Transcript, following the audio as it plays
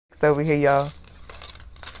sticks over here, y'all.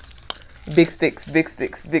 Big sticks, big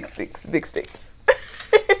sticks, big sticks, big sticks.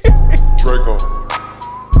 Draco.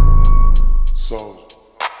 So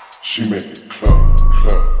she make it club,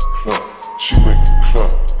 club, club. She make it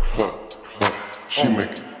club, club, club. She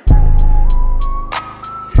make it.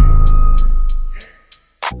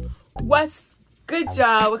 What's good,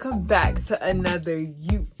 y'all? Welcome back to another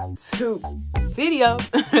YouTube video.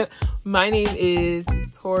 My name is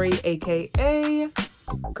Tori, aka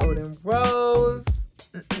Golden Rose.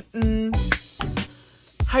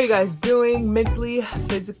 How you guys doing mentally,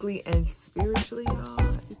 physically, and spiritually, y'all?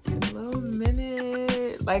 It's been a little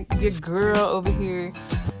minute. Like your girl over here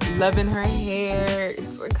loving her hair.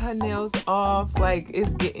 It's like her nails off. Like it's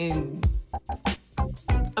getting,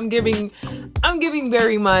 I'm giving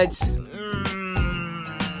very much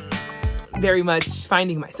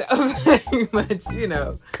finding myself. Very much, you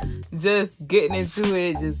know, just getting into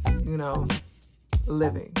it, just, you know,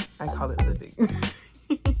 living. I call it living.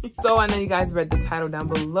 So I know you guys read the title down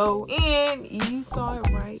below and you saw it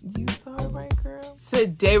right. You saw it right, girl.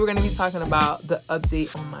 Today we're going to be talking about the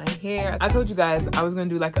update on my hair. I told you guys I was going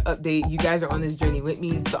to do like an update. You guys are on this journey with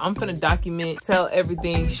me. So I'm going to document, tell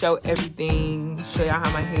everything, show everything, show y'all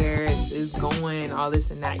how my hair is going, all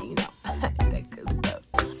this and that, you know, that good stuff.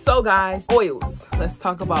 So guys, oils. Let's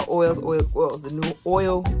talk about oils. The new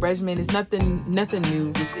oil regimen is nothing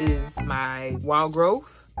new, which is my wild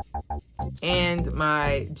growth and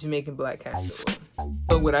my Jamaican black castor oil.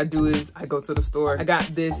 So what I do is I go to the store. I got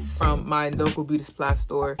this from my local beauty supply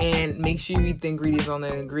store, and make sure you read the ingredients on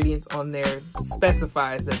there. The ingredients on there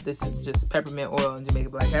specifies that this is just peppermint oil and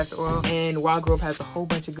Jamaican black castor oil. And Wild Growth has a whole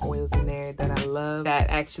bunch of oils in there that I love that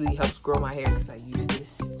actually helps grow my hair because I use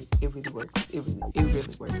this. It really works. It really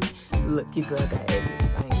works. Look, your girl got edges.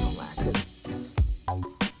 I ain't gonna lie.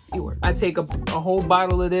 It works. I take a whole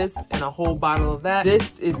bottle of this and a whole bottle of that.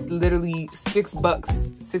 This is literally $6,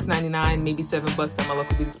 $6.99, maybe $7 at my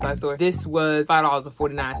local beauty supply store. This was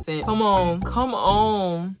 $5.49. Come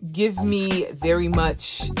on. Give me very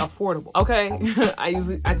much affordable. Okay. I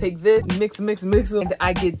take this, mix, and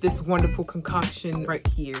I get this wonderful concoction right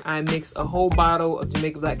here. I mix a whole bottle of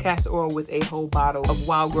Jamaican black castor oil with a whole bottle of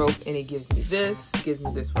Wild Growth, and it gives me this. It gives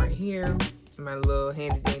me this right here. My little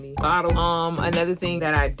handy dandy bottle. Another thing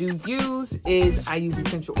that I do use is I use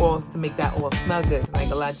essential oils to make that oil smell good.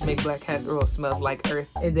 Like a lot of Jamaican black castor oil smells like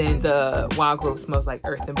earth, and then the Wild Growth smells like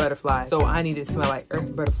earth and butterflies. So I need it to smell like earth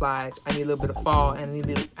and butterflies. I need a little bit of fall, and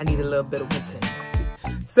I need a little bit of winter in there too.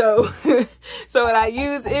 So what I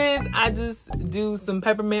use is I just do some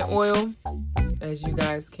peppermint oil. As you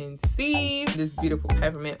guys can see, this beautiful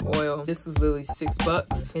peppermint oil. This was literally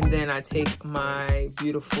 $6. And then I take my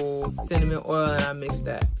beautiful cinnamon oil and I mix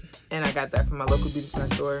that. And I got that from my local beauty supply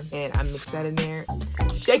store. And I mix that in there.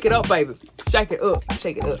 Shake it up, baby. Shake it up.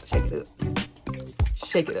 Shake it up. Shake it up.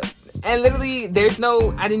 Shake it up. And literally,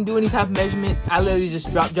 I didn't do any type of measurements. I literally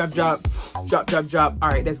just drop. All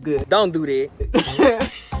right, that's good. Don't do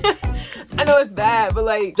that. I know it's bad, but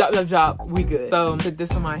like, drop, we good. So put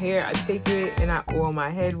this on my hair, I take it and I oil my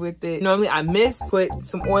head with it. Normally I put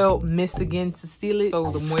some oil, mist again to seal it so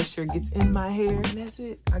the moisture gets in my hair. And that's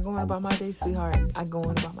it. I go on about my day, sweetheart. I go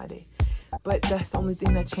on about my day. But that's the only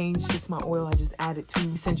thing that changed, just my oil. I just added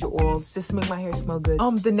 2 essential oils just to make my hair smell good.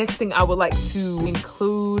 The next thing I would like to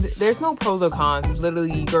include, there's no pros or cons. It's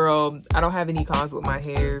literally, girl, I don't have any cons with my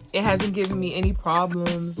hair. It hasn't given me any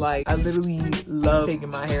problems. Like, I literally love taking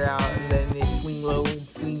my hair out and letting it swing low and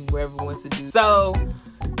swing wherever it wants to do. So,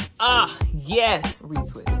 yes,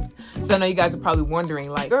 retwist. So I know you guys are probably wondering,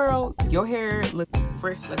 like, girl, your hair looks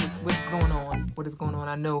fresh. Like, what's going on? What is going on?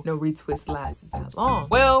 I know no retwist lasts that long.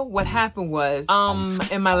 Well, what happened was,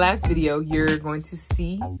 in my last video, you're going to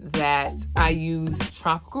see that I used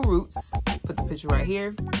tropical roots. Put the picture right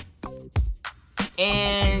here.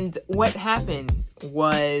 And what happened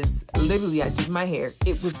was literally I did my hair.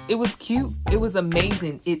 It was cute. It was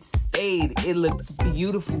amazing. It stayed. It looked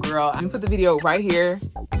beautiful, girl. I'm gonna put the video right here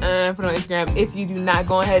and put it on Instagram. If you do not,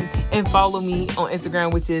 go ahead and follow me on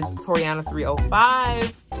Instagram, which is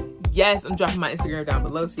Toriana305. Yes, I'm dropping my Instagram down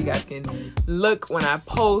below so you guys can look when I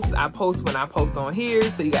post. I post when I post on here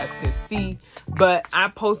so you guys can see. But I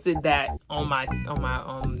posted that on my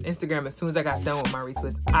Instagram as soon as I got done with my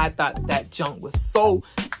retwist. I thought that junk was so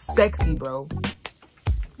sexy, bro.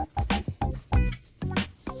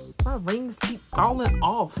 My rings keep falling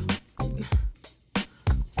off.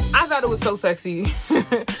 I thought it was so sexy.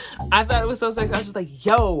 I thought it was so sexy. I was just like,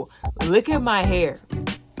 yo, look at my hair.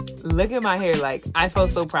 Look at my hair. Like, I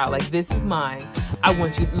felt so proud. Like, this is mine. I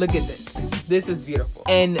want you, look at this. This is beautiful.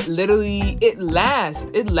 And literally it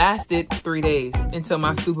lasted 3 days until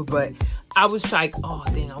my stupid butt I was like, oh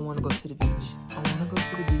dang, I want to go to the beach. I want to go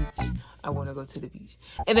to the beach. I want to go to the beach.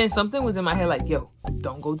 And then something was in my head like, yo,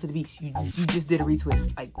 don't go to the beach. You just did a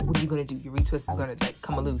retwist. Like, what are you going to do? Your retwist is going to like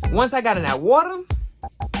come loose. Once I got in that water.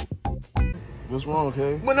 What's wrong,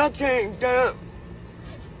 okay? When I came down.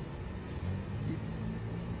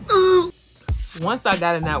 Once I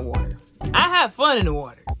got in that water, I had fun in the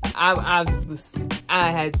water. I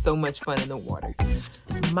had so much fun in the water.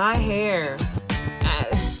 My hair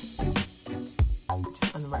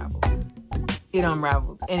just unraveled. It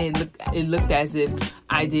unraveled, and it looked as if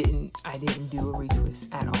I didn't do a retwist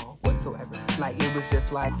at all whatsoever. Like it was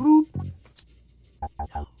just like whoop.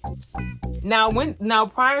 Now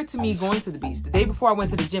prior to me going to the beach, the day before I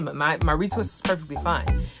went to the gym, my retwist was perfectly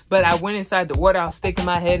fine. But I went inside the water, I was sticking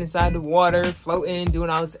my head inside the water, floating, doing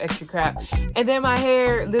all this extra crap. And then my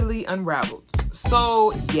hair literally unraveled.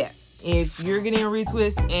 So yeah, if you're getting a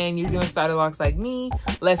retwist and you're doing starter locks like me,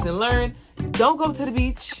 lesson learned, don't go to the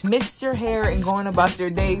beach, mist your hair and go on about your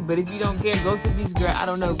day. But if you don't care, go to the beach, girl. I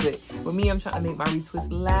don't know, but with me, I'm trying to make my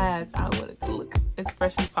retwist last. I want it to look as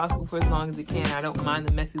fresh as possible for as long as it can. I don't mind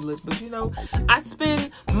the messy look, but you know, I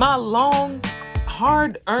spend my long,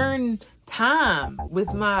 hard-earned time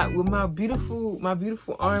with my beautiful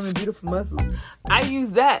arm and beautiful muscles. I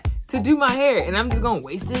use that to do my hair, and I'm just gonna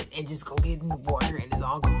waste it and just go get in the water and it's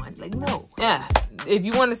all gone. Like, no. Yeah, if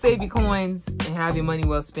you want to save your coins and have your money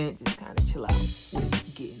well spent, just kind of chill out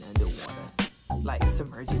with getting underwater, like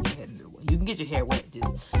submerging your head under the water. You can get your hair wet,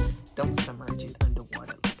 just don't submerge it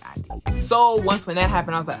underwater like I did. So once when that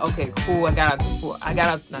happened, I was like, okay, cool. I got out the pool. I got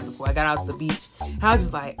out the beach, and I was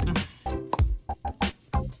just like,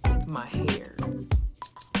 my hair.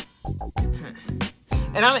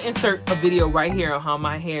 And I'm gonna insert a video right here on how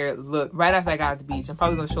my hair looked right after I got out the beach. I'm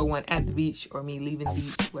probably gonna show one at the beach or me leaving the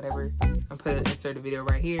beach, whatever. I'm gonna insert a video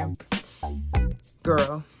right here.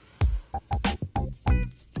 Girl,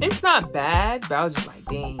 it's not bad, but I was just like,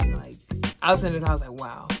 dang, like I was in the car, I was like,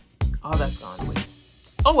 wow, all that's gone to waste.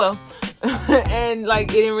 Oh well. And like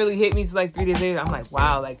it didn't really hit me till like 3 days later. I'm like,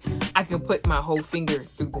 wow, like I can put my whole finger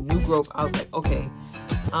through the new growth. I was like, okay,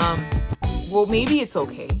 well maybe it's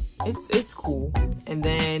okay. It's cool. And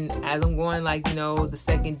then as I'm going, like, you know, the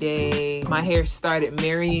second day, my hair started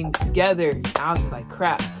marrying together. I was just like,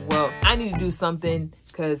 crap, well, I need to do something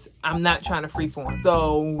because I'm not trying to freeform.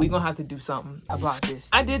 So we're going to have to do something about this.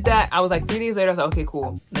 I did that. I was like 3 days later, I was like, okay,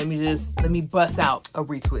 cool. Let me bust out a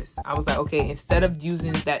retwist. I was like, okay, instead of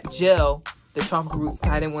using that gel, the tropical roots,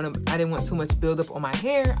 I didn't want too much buildup on my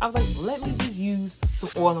hair. I was like, let me just use some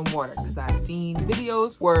oil and water, because I've seen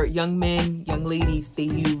videos where young men, young ladies, they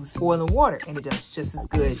use oil and water and it does just as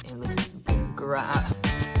good and looks just as good. Girl,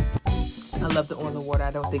 I love the oil and water.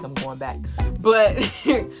 I don't think I'm going back. But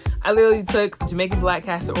I literally took Jamaican black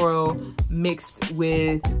castor oil mixed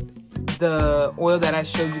with the oil that I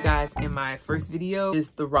showed you guys in my first video.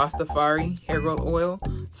 Is the Rastafari hair growth oil.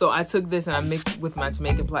 So I took this and I mixed with my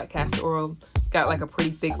Jamaican black castor oil. Got like a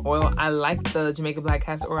pretty thick oil. I like the Jamaican black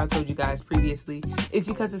castor oil I told you guys previously. It's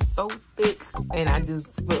because it's so thick and I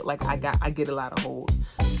just feel like I get a lot of hold.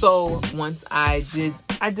 So once I did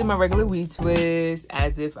my regular weed twist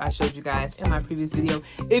as if I showed you guys in my previous video.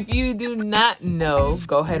 If you do not know,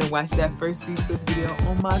 go ahead and watch that first weed twist video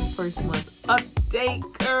on my first month update,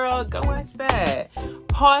 girl. Go watch that.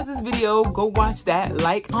 Pause this video, go watch that,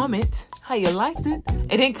 like, comment how you liked it, and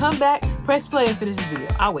then come back, press play and finish this video.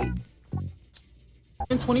 I'll wait.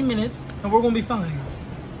 In 20 minutes and we're gonna be fine.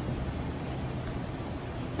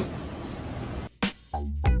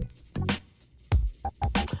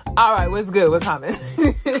 All right, what's good? What's happening?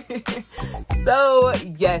 So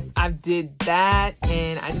yes, I did that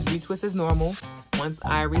and I just retwist as normal. Once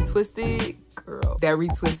I retwisted, girl, that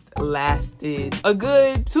retwist lasted a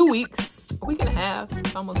good 2 weeks, a week and a half. It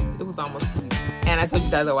was almost 2 weeks. And I told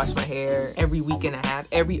you guys I wash my hair every week and a half,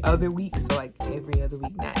 every other week. So like every other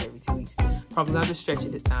week, not every 2 weeks. Probably gonna have to stretch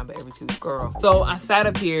it this time, but every 2 weeks, girl. So I sat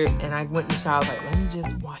up here and I went in the shower, like, let me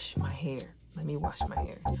just wash my hair. Let me wash my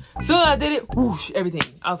hair. So I did it, whoosh, everything.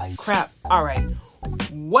 I was like, crap, all right,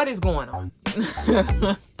 what is going on?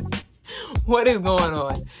 What is going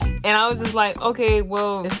on? And I was just like, okay,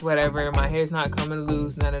 well, it's whatever. My hair's not coming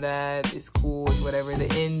loose, none of that. It's cool, it's whatever.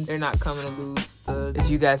 The ends, they're not coming loose.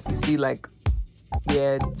 As you guys can see, like,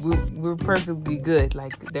 yeah, we're perfectly good.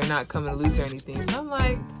 Like, they're not coming loose or anything. So I'm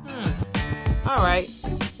like, all right,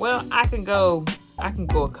 well, I can go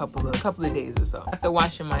a couple of days or so. After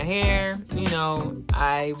washing my hair, you know,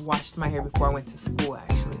 I washed my hair before I went to school,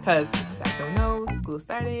 actually, because if you guys don't know, school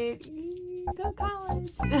started, go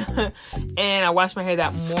college. And I washed my hair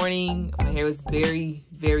that morning. My hair was very,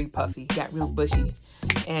 very puffy, got real bushy.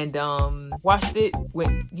 and washed it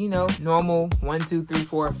with, you know, normal 1, 2, 3,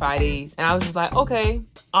 4, 5 days. And I was just like, okay,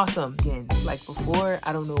 awesome. Again, like before,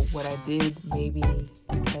 I don't know what I did. Maybe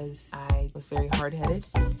because I was very hard-headed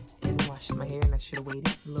and washed my hair, and I should have waited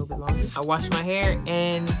a little bit longer. I washed my hair,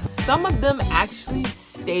 and some of them actually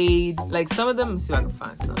stayed, like some of them, let me see if I can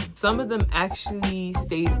find some. Some of them actually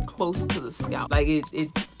stayed close to the scalp. Like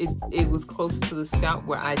it was close to the scalp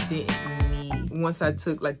where I didn't need, once I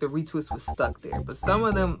took, like the retwist was stuck there. But some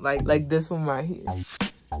of them, like this one right here,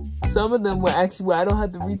 some of them were actually where I don't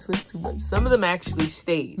have to retwist too much. Some of them actually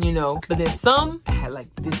stayed, you know. But then some, I had like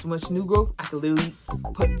this much new growth. I could literally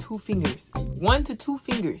put 2 fingers, 1 to 2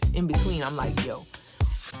 fingers in between. I'm like, yo,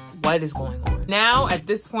 what is going on? Now, at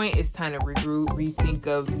this point, it's time to regroup, rethink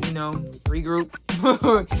of, you know, regroup,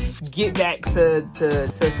 get back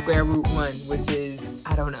to square root 1, which is,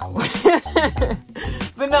 I don't know.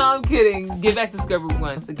 But no, I'm kidding. Get back to square root 1.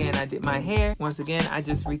 Once again, I did my hair. Once again, I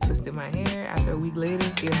just retwisted my hair after a week later.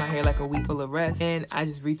 Gave my hair like a week full of rest, and I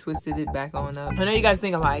just retwisted it back on up. I know you guys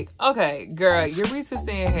think I'm like, okay, girl, you're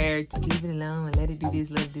retwisting your hair. Just leave it alone and let it do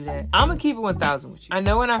this, let it do that. I'm gonna keep it 1,000 with you. I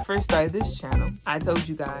know when I first started this channel, I told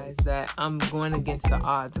you guys that I'm going against the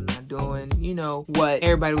odds. I'm not doing, you know, what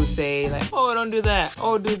everybody would say, like, oh, don't do that.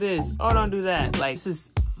 Oh, do this. Oh, don't do that. Like, this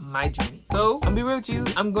is my journey. So, I'm gonna be real with you.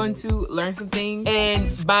 I'm going to learn some things,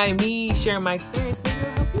 and by me sharing my experience, maybe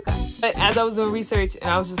it'll help you guys. But as I was doing research, and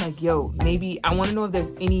I was just like, yo, maybe I want to know if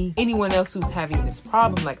there's anyone else who's having this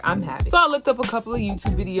problem like I'm having. So I looked up a couple of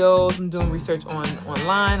YouTube videos. I'm doing research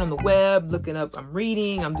online, on the web, looking up, I'm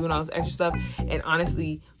reading, I'm doing all this extra stuff. And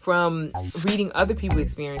honestly, from reading other people's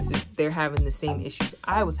experiences, they're having the same issues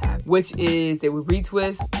I was having, which is they would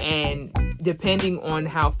retwist, and depending on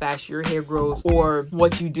how fast your hair grows or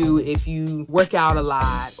what you do, if you work out a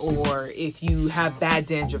lot or if you have bad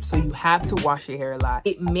dandruff, so you have to wash your hair a lot,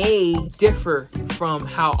 it may differ from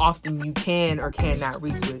how often you can or cannot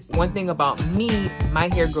retwist. One thing about me,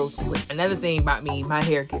 my hair grows quick. Another thing about me, my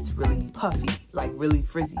hair gets really puffy, like really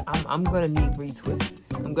frizzy. I'm gonna need retwists.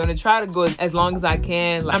 I'm gonna try to go as long as I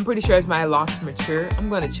can. I'm pretty sure as my locks mature, I'm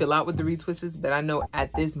gonna chill out with the retwists, but I know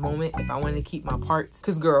at this moment, if I want to keep my parts,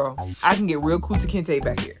 cause girl, I can get real Kunta Kinte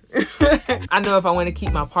back here. I know if I want to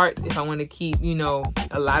keep my parts, if I want to keep, you know,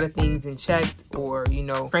 a lot of things in check, or, you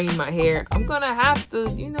know, train my hair, I'm gonna have to,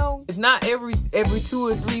 you know, if not every 2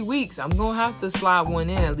 or 3 weeks, I'm gonna have to slide one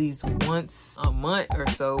in at least once a month or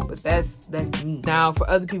so. But that's me. Now, for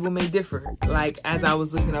other people may differ. Like, as I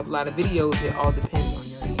was looking up a lot of videos, it all depends on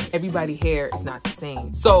your hair. Everybody's hair is not the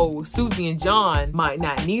same. So Susie and John might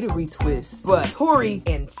not need a retwist, but Tori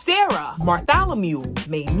and Sarah Bartholomew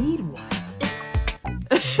may need one.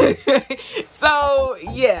 So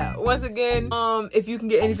yeah, once again, if you can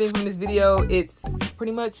get anything from this video, it's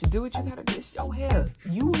pretty much do what you gotta do. It's your hair.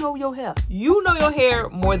 You know your hair. You know your hair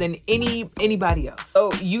more than anybody else.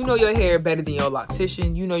 So you know your hair better than your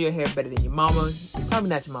loctician. You know your hair better than your mama. Probably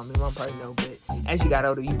not your mama. Your mom probably know, but as you got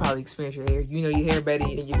older, you probably experienced your hair. You know your hair better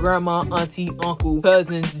than your grandma, auntie, uncle,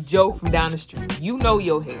 cousins, Joe from down the street. You know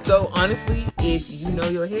your hair. So honestly, if you know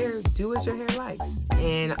your hair, do what your hair likes.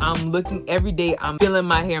 And I'm looking every day, I'm feeling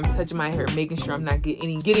my hair, I'm touching my hair, making sure I'm not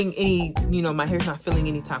getting any, you know, my hair's not feeling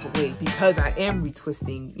any type of way, because I am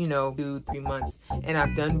retwisting, you know, 2-3 months. And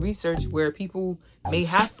I've done research where people may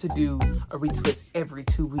have to do a retwist every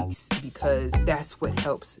 2 weeks because that's what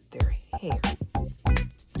helps their hair.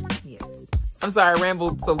 Yes. I'm sorry I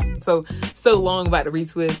rambled so long about the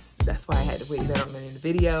retwist. That's why I had to wait that on in the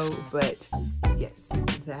video. But yes,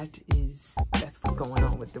 that's what's going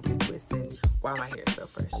on with the retwist and why my hair is so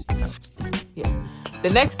fresh. So yeah. The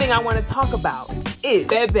next thing I want to talk about is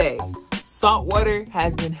Bebe. Salt water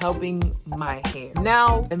has been helping my hair.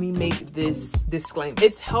 Now, let me make this disclaimer.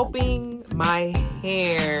 It's helping my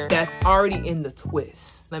hair that's already in the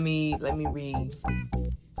twist. Let me read.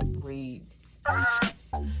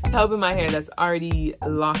 Helping my hair that's already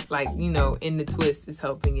locked, like, you know, in the twist, is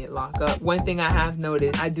helping it lock up. One thing I have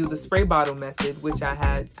noticed, I do the spray bottle method, which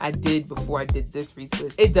I did before I did this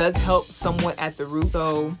retwist. It does help somewhat at the root,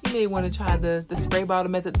 so you may want to try the spray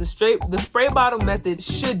bottle method. The spray bottle method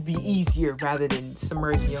should be easier rather than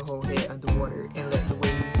submerging your whole head underwater and let the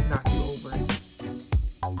waves knock you over.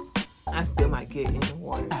 I still might get in the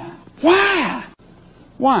water. Why?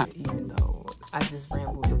 Even though I just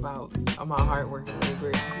rambled about my hard work and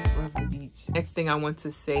labor, I just love the beach. Next thing I want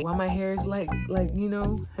to say, why my hair is like, you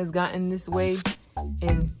know, has gotten this way,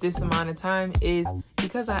 in this amount of time is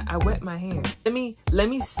because I wet my hair. Let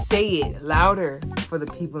me say it louder for the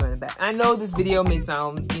people in the back. I know this video may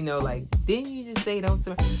sound, you know, like, didn't you just say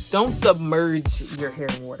don't submerge your hair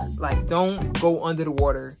in water? Like, don't go under the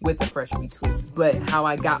water with a fresh retwist. But how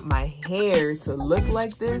I got my hair to look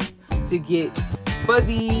like this, to get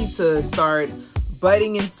fuzzy, to start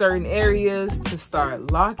budding in certain areas, to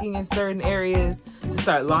start locking in certain areas, to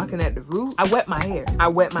start locking at the root, I wet my hair. I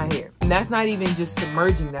wet my hair. And that's not even just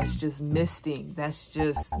submerging, that's just misting. That's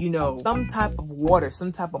just, you know, some type of water,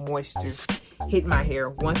 some type of moisture hit my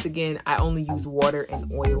hair. Once again, I only use water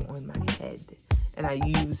and oil on my head. And I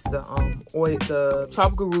use the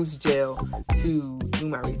tropical roots gel to do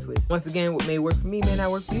my retwist. Once again, what may work for me may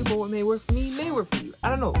not work for you, but what may work for me may work for you. I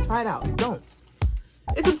don't know, try it out, don't.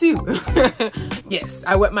 It's up to you. Yes,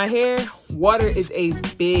 I wet my hair. Water is a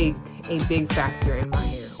big factor in my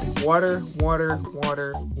hair. Water, water,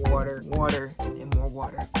 water, water, water, and more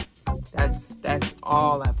water. That's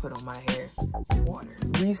all I put on my hair. Water.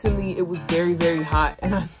 Recently, it was very, very hot,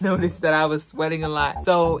 and I noticed that I was sweating a lot.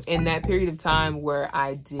 So in that period of time where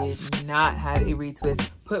I did not have a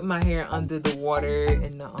retwist, put my hair under the water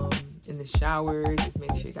in the shower, just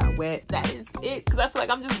make sure it got wet. That is it, because I feel like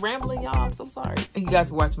I'm just rambling, y'all. I'm so sorry. Thank you guys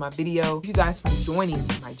for watching my video. Thank you guys for joining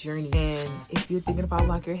my journey. And if you're thinking about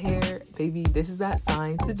locking your hair, baby, this is that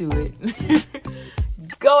sign to do it.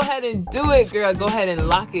 Go ahead and do it, girl. Go ahead and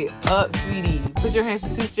lock it up, sweetie. Put your hands to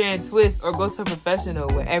 2-strand twist or go to a professional,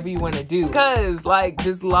 whatever you want to do. Because like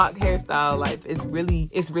this lock hairstyle, like it's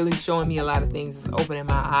really showing me a lot of things. It's opening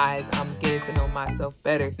my eyes. I'm getting to know myself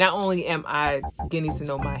better. Not only am I getting to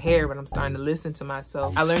know my hair, but I'm starting to listen to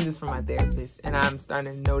myself. I learned this from my therapist, and I'm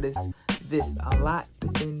starting to notice this a lot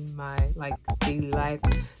within my like daily life.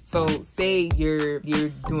 So say you're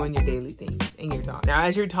doing your daily things and you're talking. Now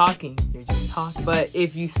as you're talking, you're just talking. But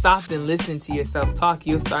if you stopped and listened to yourself talk,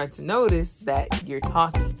 you'll start to notice that you're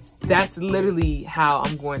talking. That's literally how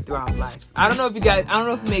I'm going throughout life. I don't know if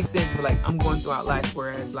it makes sense, but like I'm going throughout life,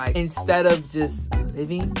 whereas like instead of just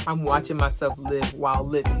living, I'm watching myself live while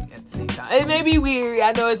living at the same time. It may be weird.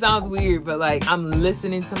 I know it sounds weird, but like I'm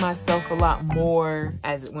listening to myself a lot more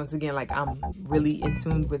as once again, like I'm really in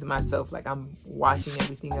tune with myself. Like I'm watching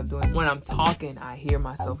everything I'm doing. When I'm talking, I hear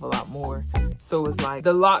myself a lot more. So it's like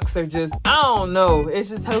the locks are just, I don't know. It's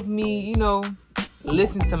just helping me, you know,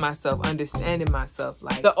 listen to myself, understanding myself.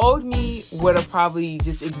 Like the old me would have probably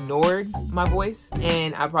just ignored my voice,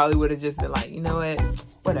 and I probably would have just been like, you know what,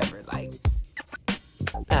 whatever, like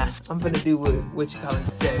I'm gonna do what you call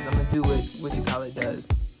it says. I'm gonna do what you call it does.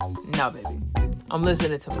 No, baby, I'm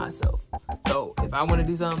listening to myself. So if I want to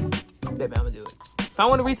do something, baby, I'm gonna do it. If I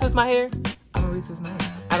want to retwist my hair, I'm gonna retwist my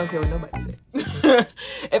hair. I don't care what nobody say.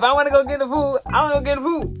 If I want to go get the food, I'm gonna go get the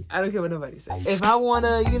food. I don't care what nobody say. If I want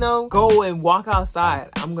to, you know, go and walk outside,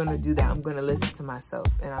 I'm gonna do that. I'm gonna listen to myself.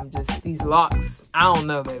 And I'm just, these locks, I don't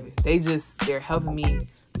know, baby. They're helping me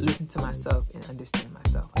listen to myself and understand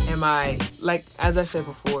myself. Am I, like, as I said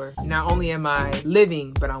before, not only am I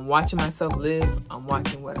living, but I'm watching myself live. I'm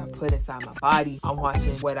watching what I put inside my body. I'm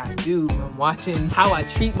watching what I do. I'm watching how I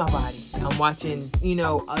treat my body. I'm watching, you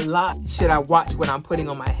know, a lot. Should I watch what I'm putting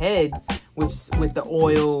on my head, which with the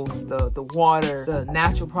oils, the water, the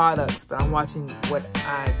natural products, but I'm watching what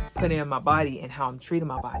I put in my body and how I'm treating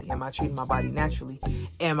my body. Am I treating my body naturally?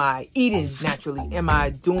 Am I eating naturally? Am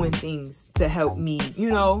I doing things to help me?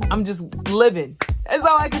 You know, I'm just living. That's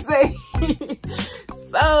all I can say.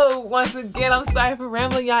 So once again, I'm sorry for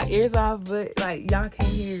rambling y'all ears off, but like y'all can't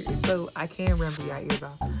hear, so I can ramble y'all ears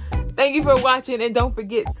off. Thank you for watching, and don't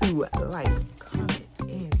forget to like, comment,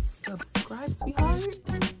 and subscribe, sweetheart.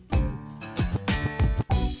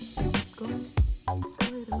 Go ahead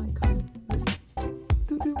and like, comment.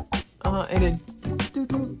 Doo-doo. And then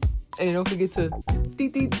doo-doo. And then don't forget to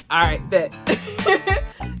dee-dee. Alright, bet.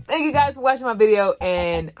 Thank you guys for watching my video,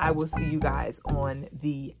 and I will see you guys on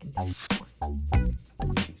the next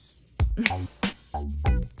one. Peace.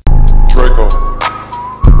 Draco.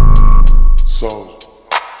 So,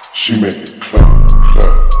 she make it clap,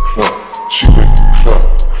 clap, clap. She make it clap,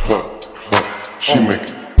 clap, clap. She make it